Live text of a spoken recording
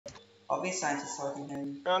I'll be a scientist so I can hear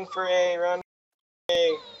you. Run for A, run for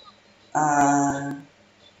A.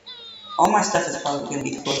 All my stuff is probably gonna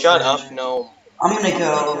be close. Shut up, gnome. I'm gonna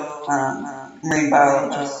go, marine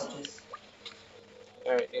biologist.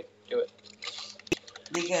 Alright, do it.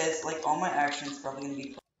 Because, like, all my actions probably gonna be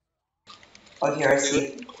close. Oh, here, I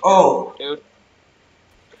see you. Oh!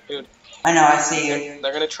 Dude. I know, I see you.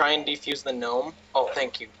 They're gonna try and defuse the gnome. Oh,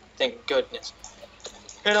 thank you. Thank goodness.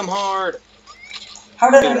 Hit him hard! How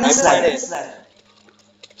did I miss that?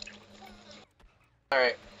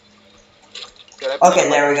 Alright. Okay,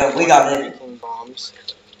 there we go. We got it. Freaking bombs.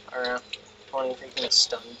 Around 20 freaking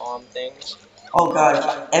stun bomb things. Oh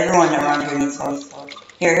god, everyone around here needs health.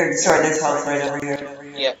 Here, sorry, there's health right over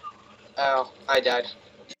here. Yeah. Oh, I died.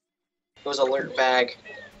 It was alert bag.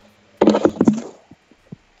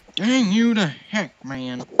 Dang you to heck,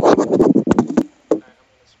 man.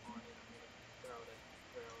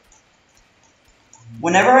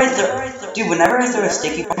 Whenever I throw a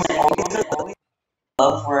sticky bomb, I always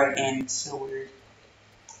love where I aim. It's so weird.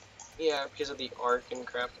 Yeah, because of the arc and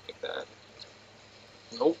crap like that.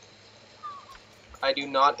 Nope. I do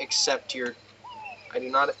not accept your.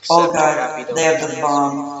 Oh god, they have the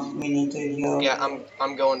bomb. We need to go. Yeah,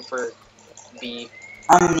 I'm going for B.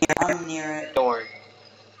 I'm near it. Don't worry.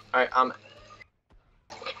 Alright,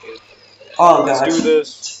 Oh gosh. Let's do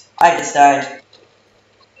this. I just died.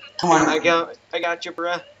 Come on. I got you,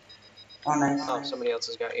 bruh. Oh nice. Oh, somebody else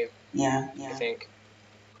has got you. Yeah. I think.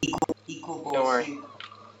 Equal balls. Don't worry.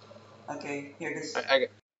 Okay, here it is.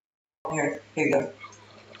 Here you go.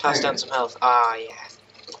 Toss down some health. Ah, yeah.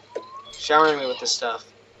 Showering me with this stuff.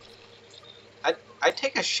 I'd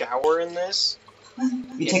take a shower in this.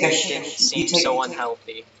 You take a shower. It seems so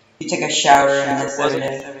unhealthy. You take a shower in this every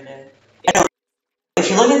day. I know. If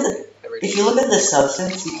you look at the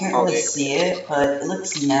substance, you can't really see it, but it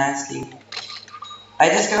looks nasty. I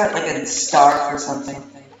just got like a star for something.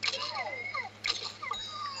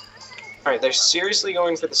 Alright, they're seriously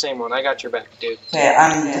going for the same one. I got your back, dude. Okay,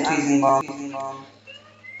 I'm defusing bomb.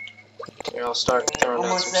 Here, I'll start throwing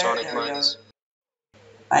down some sonic mines.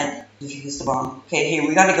 I defused the bomb. Okay, here,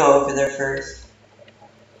 we gotta go over there first.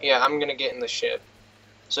 Yeah, I'm gonna get in the ship.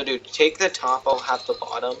 So, dude, take the top, I'll have the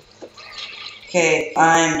bottom. Okay,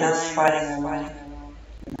 I'm just fighting around.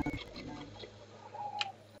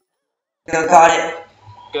 Go, got it.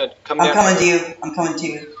 Good, I'm coming to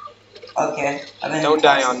you. Okay, Don't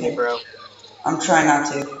die on me, bro. I'm trying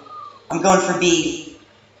not to. I'm going for B.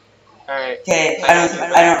 Alright. Okay, I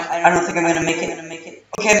don't think I'm gonna make it.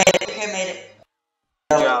 Okay, made it.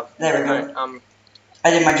 Good job. There we go. Alright, I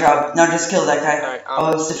did my job. Now just kill that guy. Alright,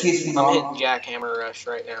 oh, it's defusing I'm hitting Jackhammer Rush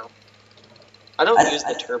right now. I don't use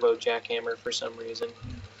the Turbo Jackhammer for some reason.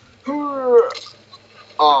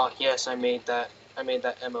 Oh, yes, I made that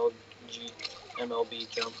MLB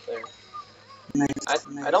jump there. Nice.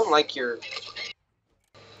 I don't like your...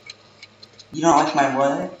 You don't like my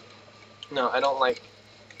what? No, I don't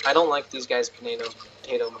like these guys'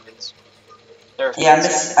 potato mines. Yeah, I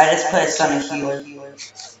just put a sonic healer.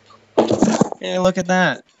 Hey, look at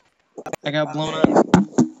that. I got blown up.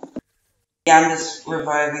 Yeah, I'm just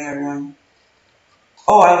reviving everyone.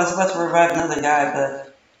 Oh, I was about to revive another guy,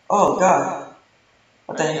 but... Oh, God.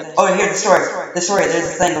 What the heck? Oh, here, the story. There's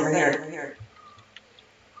a thing over here.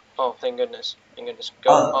 Oh, thank goodness.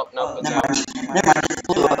 Go. Oh, no, it's out. Never mind, it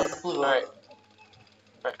blew up.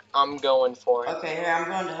 Alright, I'm going for it. Okay, here, I'm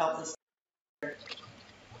going to help this.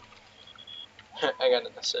 I got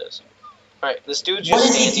an assist. Alright, this dude's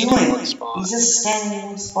just standing in one spot. He's just standing in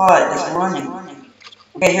one spot, just running.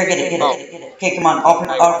 Okay, here, get it. Okay, come on,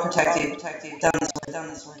 I'll protect you. Down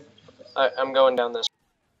this way. Alright, I'm going down this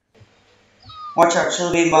way. Watch out,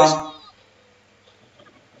 she'll be bomb.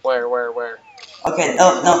 Where? Okay,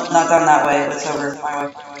 no, not down that way. It's over. My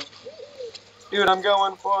way. Dude, I'm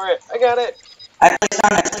going for it. I got it. I placed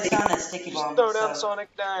down a sticky bomb. Throw down Sonic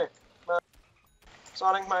Dime.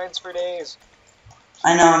 Sonic mines for days.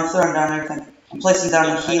 I know, I'm throwing down everything. I'm placing down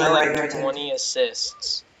a healer right here too. 20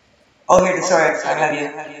 assists. Oh, here, sorry, I have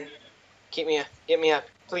you. Get me up,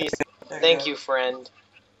 please. Thank you, friend.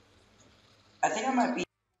 I think I might be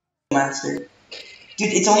master.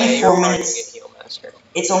 Dude, it's only 4 minutes.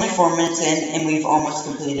 It's only 4 minutes in, and we've almost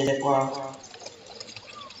completed it. Wow.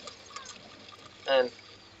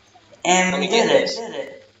 And we did it.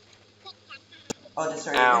 Oh,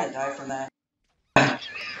 sorry, you're gonna die from that.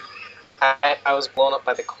 I was blown up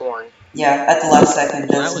by the corn. Yeah, at the last second.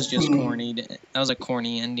 Well, that was just corny. That was a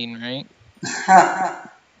corny ending, right?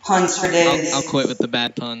 Puns for days. I'll quit with the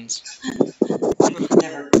bad puns.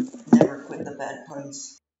 Never quit the bad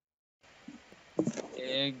puns.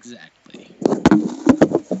 Exactly.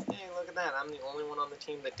 Hey, look at that. I'm the only one on the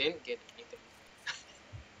team that didn't get anything.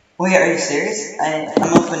 Oh yeah, are you serious?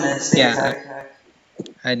 I'm open to save Yeah,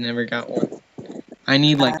 I never got one. I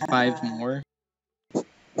need like 5 more.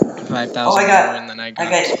 5,000 Oh, more, and then I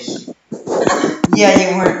got something.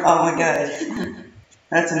 Yeah, you weren't. Oh my god,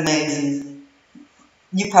 that's amazing.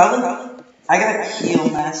 You probably. I got heal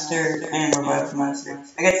master and revive master.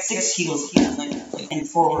 I got 6 heals and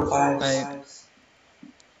 4 revives.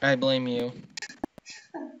 I blame you.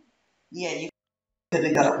 Yeah, you could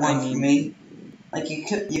have got one from me. Like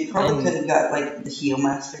you probably could have got like the heal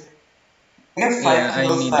master. I got 5 I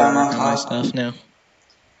heals, need but to I'm work on on my top. stuff now.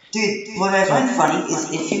 Dude, what I find funny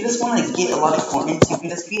is if you just want to get a lot of coins, you can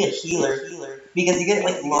just be a healer because you get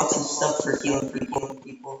like lots of stuff for healing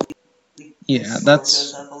people. Yeah,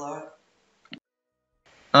 that's.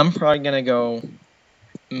 I'm probably gonna go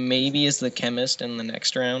maybe as the chemist in the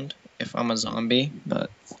next round if I'm a zombie, but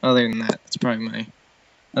other than that, that's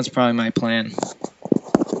probably my plan.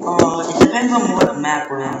 It depends on what map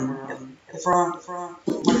we're on. If we're on,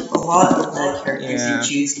 like, a lot of the characters you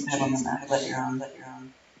choose depend on the map that you're on.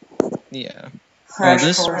 Yeah. Crash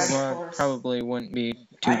This course. probably wouldn't be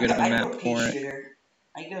too good of a map for it.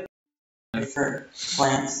 I go for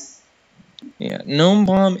plants. Yeah, Gnome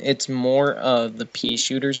Bomb, it's more of the pea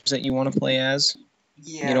shooters that you want to play as.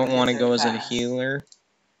 Yeah, you don't want to go as a healer.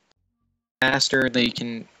 Faster, they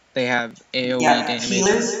have AoE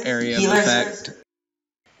damage, area of effect.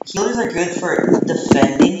 Healers are good for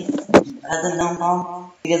defending the gnome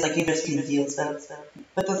bomb because like you just can heal stuff.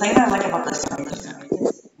 But the thing I like about this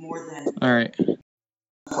is more than Alright,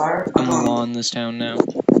 fire. I'm the law in this town now.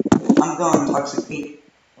 I'm going toxic peak.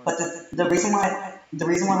 But the reason why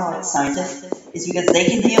I like scientists is because they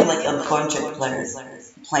can heal like a bunch of players.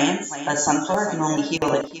 Plants, a sunflower can only heal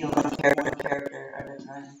like one character at a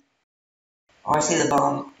time. Oh, I see the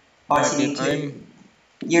bomb. Oh, I see you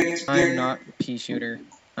too. I'm not pea shooter.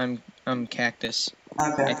 I'm cactus.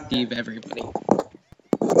 Okay. I thieve everybody.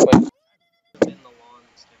 But in the law in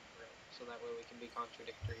this town, so that way we can be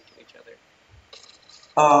contradictory to each other.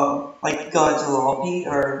 Oh, like go into Lobby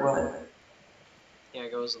or what? Yeah,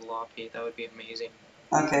 go as the law, Pete. That would be amazing.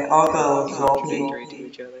 Okay, I'll go with Contradictory Lobby. to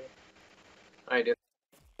each other. Alright, dude.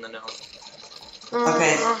 No.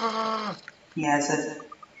 Okay. Yeah, so.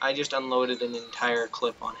 I just unloaded an entire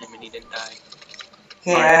clip on him and he didn't die.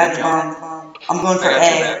 Okay, I have the bomb. I'm going for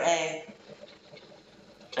A.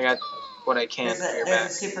 I got what I can for your back.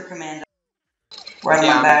 There's a super commando. Right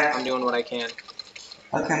on my back. I'm doing what I can.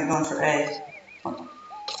 Okay, I'm going for A.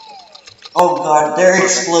 Oh god, there are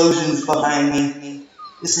explosions behind me.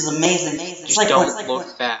 This is amazing. Just like don't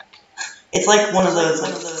look back. It's like one of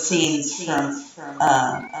those scenes from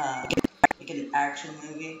like an action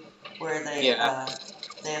movie where they have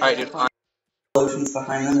explosions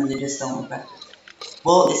behind them and they just don't look back.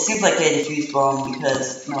 Well, it seems like they defused bomb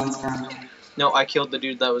because no one's around. No, I killed the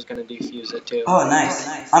dude that was gonna defuse it too. Oh, nice.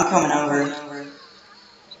 I'm coming over.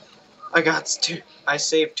 I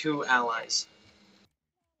saved 2 allies.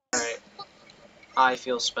 Alright. I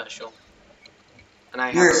feel special. And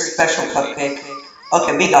I You're a special cupcake.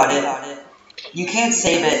 Okay, we got it. You can't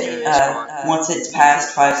save it once it's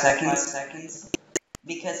past 5 seconds.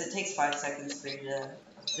 Because it takes 5 seconds for you to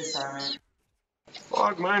disarm it.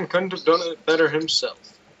 Frogman couldn't have done it better himself.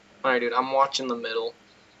 Alright, dude, I'm watching the middle.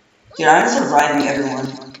 Dude, I'm surviving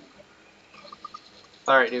everyone.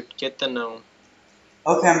 Alright, dude, get the gnome.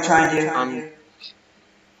 Okay, I'm trying to.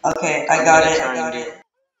 Okay, I got it.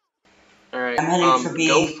 Alright, I'm heading for B.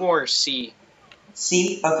 Go for C.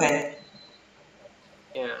 C? Okay.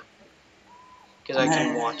 Yeah. Because I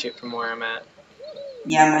can watch it from where I'm at.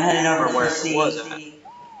 Yeah, I'm heading over or where for C. It was at.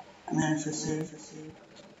 I'm heading for C.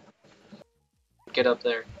 Get up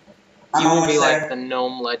there. I'm You will be there. like the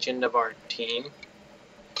gnome legend of our team.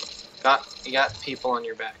 You got people on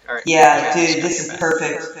your back. Alright. Yeah, dude, this is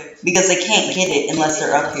perfect. Because they can't get it unless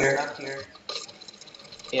they're up here.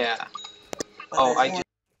 Yeah. Oh, I just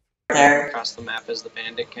there across the map as the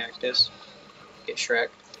bandit cactus. Get Shrek.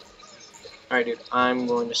 Alright, dude, I'm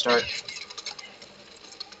going to start.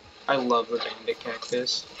 I love the bandit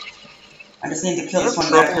cactus. I just need to kill this one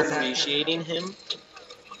guy. I'm appreciating him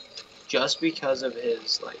just because of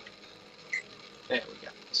his, like. There we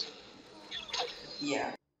got this.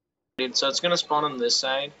 Yeah. Dude, so it's gonna spawn on this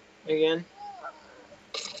side again.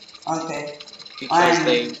 Okay. Because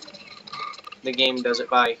the game does it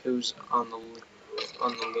by who's on the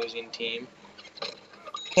losing team.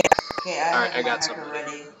 Okay, alright, I got somebody.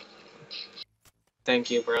 Ready. Thank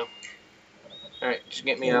you, bro. Alright, just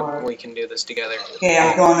get me up and we can do this together. Okay,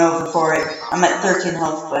 I'm going over for it. I'm at 13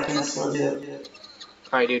 health, but I can still do it.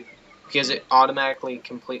 Alright, dude. Because it automatically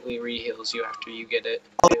completely re-heals you after you get it,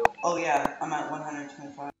 too. Oh yeah, I'm at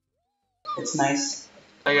 125. It's nice.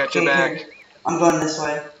 I got your back. Here. I'm going this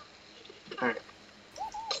way. Alright.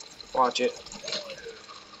 Watch it.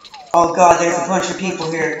 Oh god, there's a bunch of people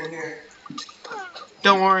here.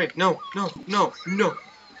 Don't worry. No, no, no, no.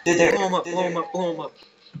 Dude, there. Blow him up, blow him up, blow him up.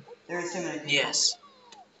 There's too many people. Yes.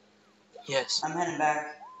 Yes. I'm heading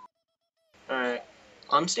back. Alright.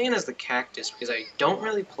 I'm staying as the cactus because I don't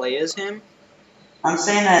really play as him. I'm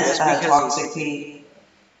staying as Just because Toxic Pete.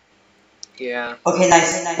 Yeah. Okay,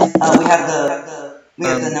 nice. We have the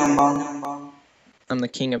gnome bomb. I'm the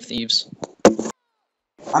king of thieves.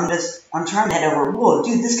 I'm trying to head over. Whoa,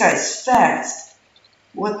 dude, this guy's fast.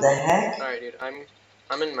 What the heck? Alright, dude, I'm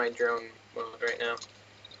in my drone mode right now.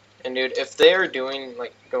 And dude, if they are doing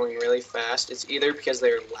like going really fast, it's either because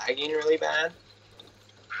they're lagging really bad,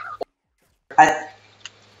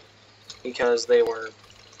 because they were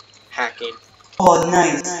hacking. Oh,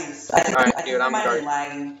 nice. I think dude, I'm might be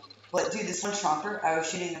lagging. But dude, this one chomper, I was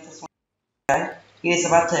shooting at this one guy. He was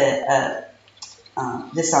about to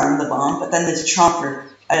disarm the bomb, but then this chomper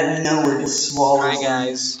out of nowhere just swallows him. Hi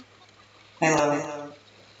guys. Hello.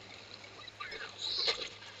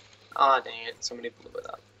 Aw, dang it, somebody blew it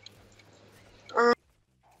up.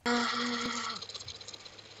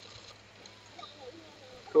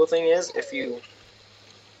 Cool thing is, if you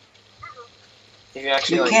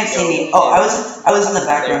actually You like, can't see me. Oh, I was in the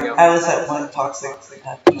background. I was at one Toxic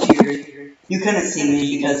shooter. You couldn't see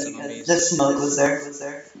me because the smoke was there.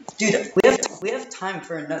 Dude, we have time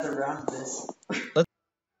for another round of this.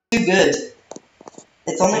 Too good.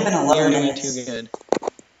 It's only been 11 minutes. Too good.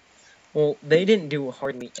 Well, they didn't do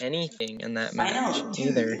hardly anything in that match I know, dude.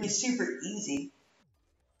 either. It was super easy.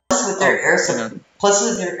 Plus with their air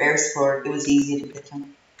support, it was easy to get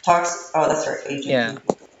them. Toxic. Oh, that's right, Agent. Yeah.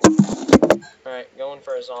 Alright, going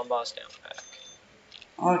for a Zomboss down pack.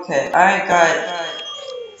 Okay, I got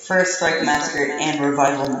First Strike Master and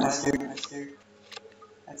Revival Master.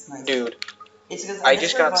 That's nice. Dude, It's because I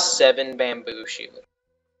just got 7 bamboo shoot.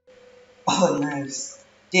 Oh, nice.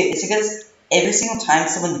 Dude, it's because every single time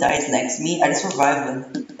someone dies next to me, I just revive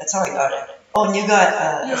them. That's how I got it. Oh, and you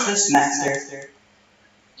got Assist Master.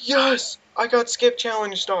 Yes! I got skip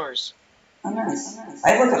challenge stars. Oh, nice.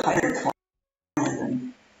 I have like 120 of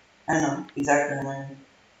them. I don't know exactly how many.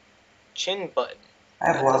 Chin button. I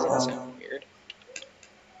have a lot Doesn't of them. sound weird.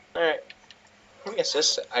 Alright. How many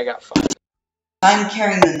assists? I got 5. Time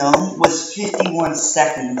carrying the gnome was 51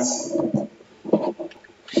 seconds.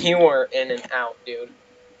 You were in and out, dude.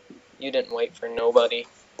 You didn't wait for nobody.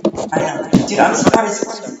 I know. Dude, I'm surprised.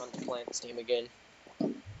 Stuck on the Plants team again.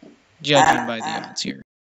 Judging by the odds here.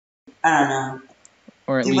 I don't know.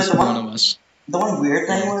 Or at Dude, least one of us. The one weird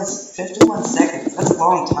thing was 51 seconds. That's a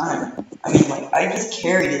long time. I mean, like, I just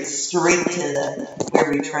carried it straight to where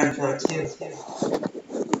we tried to go to. I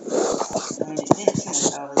mean, it didn't seem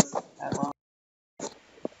like that was that long.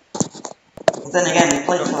 But then again, we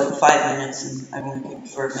played for like 5 minutes, and I only played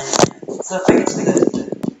for a minute. So I guess we good.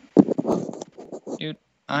 Dude,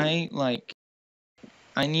 I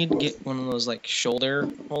need to get one of those, like, shoulder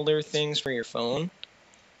holder things for your phone.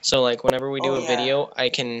 So, like, whenever we do a video, I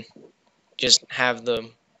can just have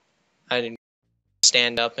I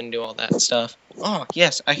stand up and do all that stuff. Oh,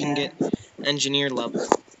 yes, I can get engineer level.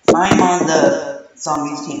 I'm on the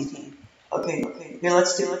zombies team. Okay. Here,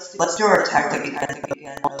 let's do our tactic again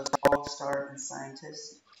of all-star and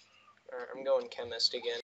scientist. Alright, I'm going chemist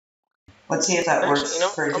again. Let's see if that works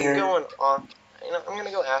for here. I'm gonna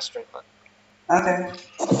go astronaut. Okay.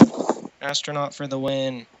 Astronaut for the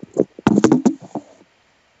win.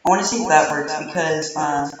 I want to see if that works because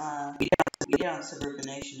we get on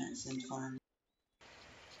suburbanation at the same time.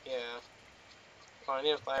 Yeah. Oh, I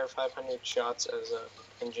need to fire 500 shots as a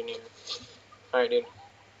engineer. Alright, dude.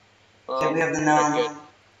 Okay, we have the gnome. Good.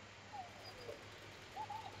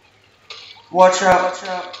 Watch out.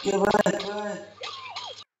 Get away.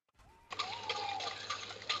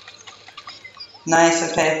 Nice,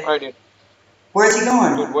 okay. Alright, dude. Where's he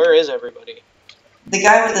going? Dude, where is everybody? The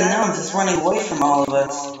guy with the gnomes is running away from all of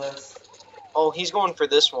us. Oh, he's going for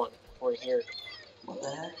this one. We're here. What the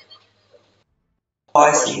heck? Oh,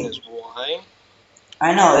 I The question see. is why?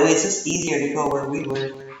 I know, it was just easier to go where we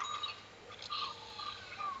were.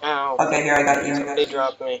 Ow. Okay, here, I got you. Somebody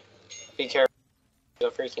dropped me. Be careful. A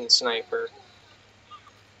freaking sniper.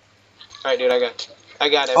 Alright, dude, I got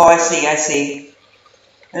it. Oh, I see.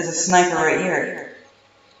 There's a sniper right here.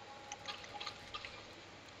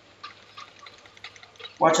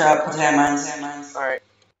 Watch out, potato mines. Alright.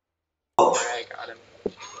 Oh, I got him.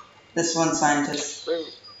 this one's scientist.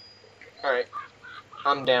 Alright.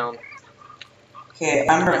 I'm down. Okay,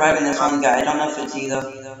 I'm reviving this one guy. I don't know if it's you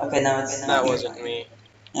though. Okay, no, it's not. That wasn't me.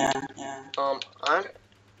 Yeah. I'm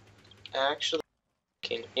actually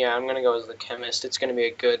thinking, yeah, I'm gonna go as the chemist. It's gonna be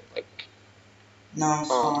a good, like, No,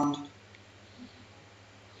 spawned.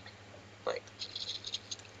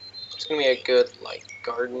 it's gonna be a good, like,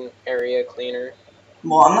 garden area cleaner.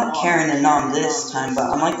 Well, I'm not carrying the nom this time, but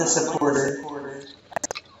I'm like the supporter.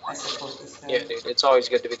 I support this guy. Yeah, dude, it's always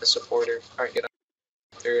good to be the supporter. Alright, get up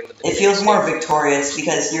there into the It feels more victorious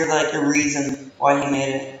because you're like the reason why he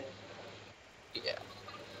made it. Yeah.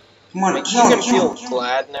 Come on, Like, kill you him, can kill feel him.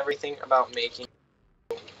 glad and everything about making,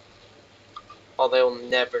 although they'll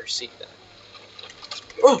never see that.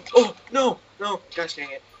 Oh, no, gosh dang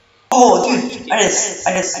it. Oh, dude, I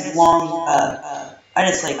just long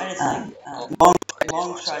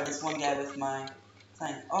tried this one guy with my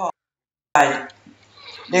thing. Oh, God.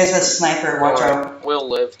 There's a sniper, watch out. We'll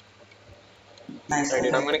live. Nice. Alright,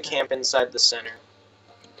 dude, I'm gonna camp inside the center.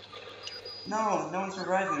 No one's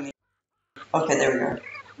reviving me. Okay, there we go.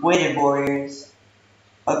 Weighted warriors.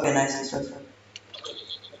 Okay, nice.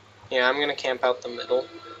 Yeah, I'm gonna camp out the middle.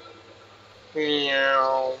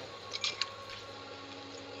 Meow.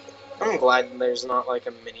 I'm glad there's not like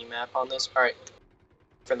a mini map on this. Alright,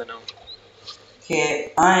 for the gnome.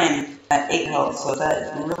 Okay, I'm at 8 health, so that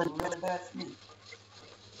is really bad for me.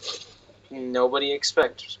 Nobody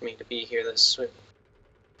expects me to be here this soon.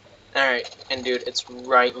 Alright, and dude, it's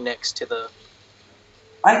right next to the...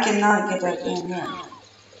 I cannot get that thing in.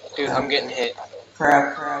 Dude, I'm getting hit.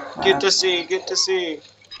 Crap. Get to see.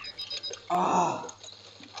 Oh,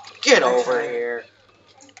 Get over here.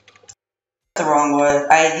 that's the wrong one.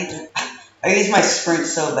 I use my sprint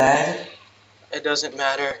so bad. It doesn't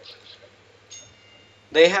matter.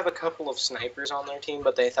 They have a couple of snipers on their team,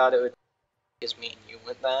 but they thought it would be as me and you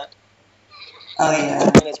with that. Oh yeah.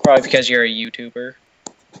 And it's probably because you're a YouTuber.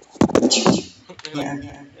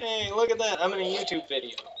 Yeah. Hey, look at that! I'm in a YouTube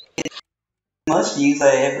video. Most views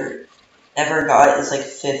I ever got is like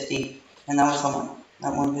 50, and that was on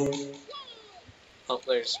that one video. Oh,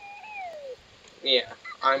 there's... Yeah,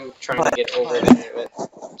 I'm trying to get over it.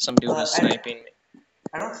 Some dude was sniping me.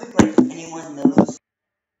 I don't think like anyone knows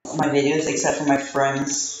my videos except for my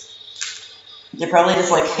friends. They're probably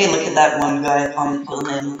just like, hey, look at that one guy, kill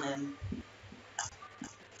him.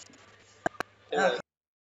 Okay.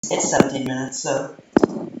 It's 17 minutes, so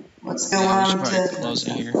let's go on to close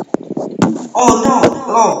it here.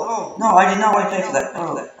 Oh no, I did not want to pay for that.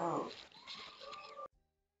 Oh.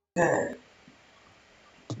 Okay.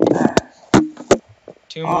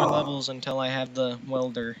 Two more levels until I have the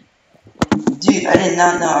welder. Dude, I did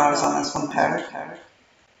not know I was on this one power.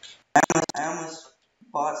 I almost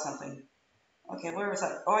bought something. Okay, where was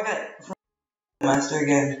that? Oh, I got it. Master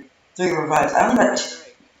again. 3 revives. I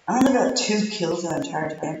only got 2 kills in the entire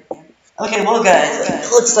time. Okay, well guys,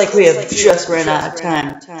 it looks like we have just run out of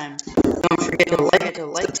time. Don't forget to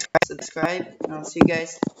like, subscribe, and I'll see you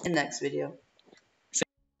guys in the next video.